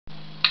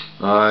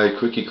Hi,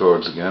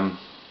 Quickychords again.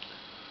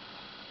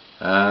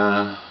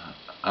 And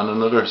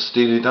another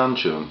Steely Dan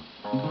tune.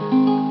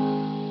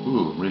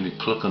 Ooh, really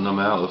plucking them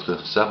out of the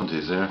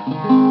 70s there.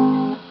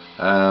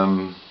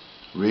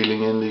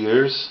 Reeling in the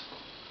years.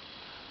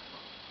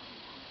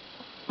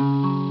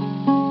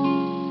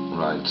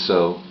 Right,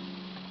 so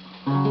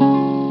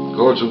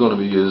chords we're going to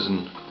be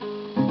using,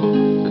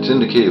 it's in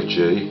the key of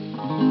G,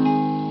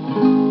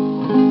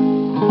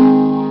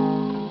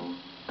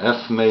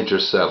 F major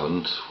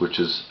 7th, which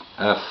is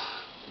F,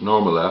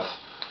 normal F,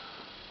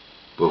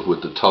 but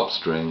with the top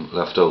string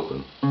left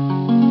open.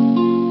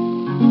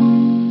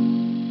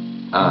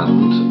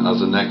 And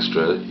as an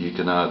extra, you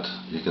can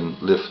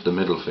lift the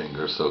middle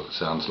finger, so it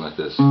sounds like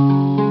this.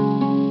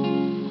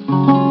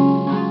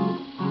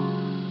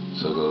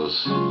 So it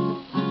goes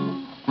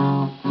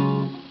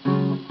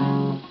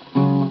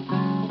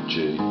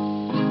G,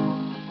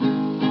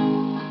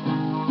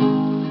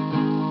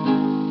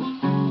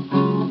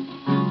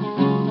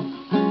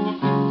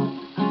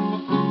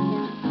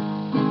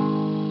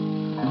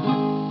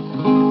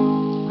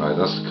 right,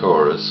 that's the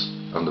chorus,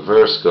 and the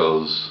verse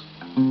goes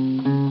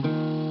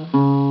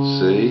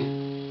C,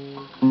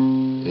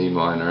 E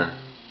minor,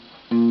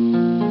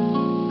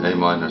 A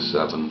minor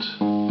 7th,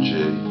 G,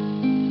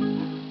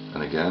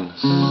 and again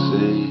C,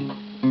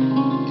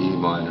 E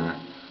minor,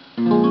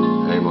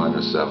 A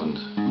minor 7th,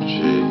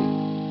 G,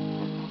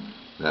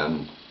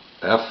 then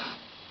F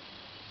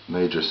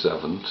major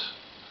 7th,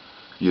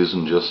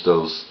 using just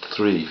those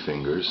 3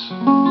 fingers,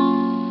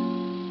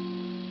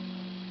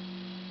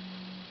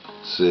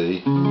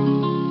 C,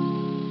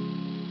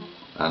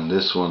 and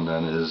this one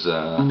then is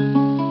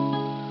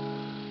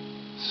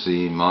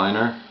C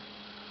minor,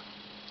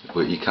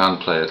 but you can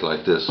play it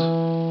like this.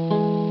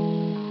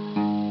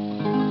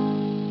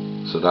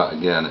 So that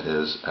again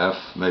is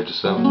F major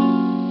 7,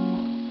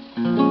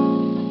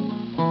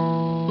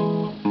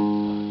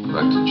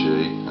 back to G,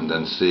 and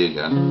then C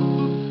again,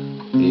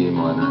 E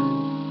minor,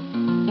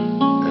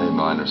 A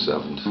minor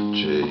 7th,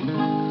 G.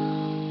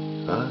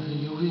 Are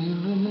you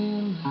hearing me?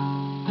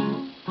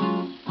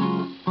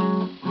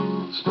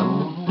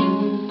 Stone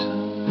winter.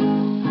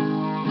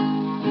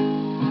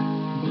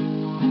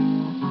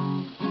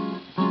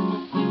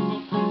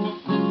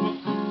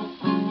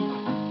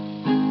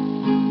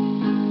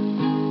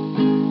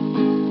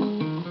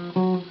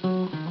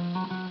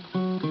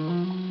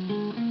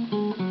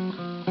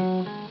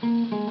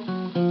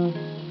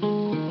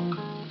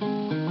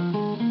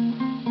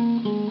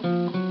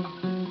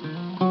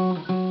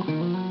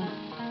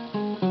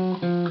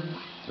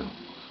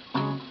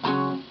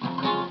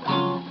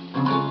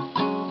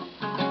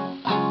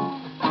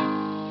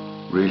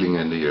 Reeling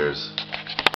in the years.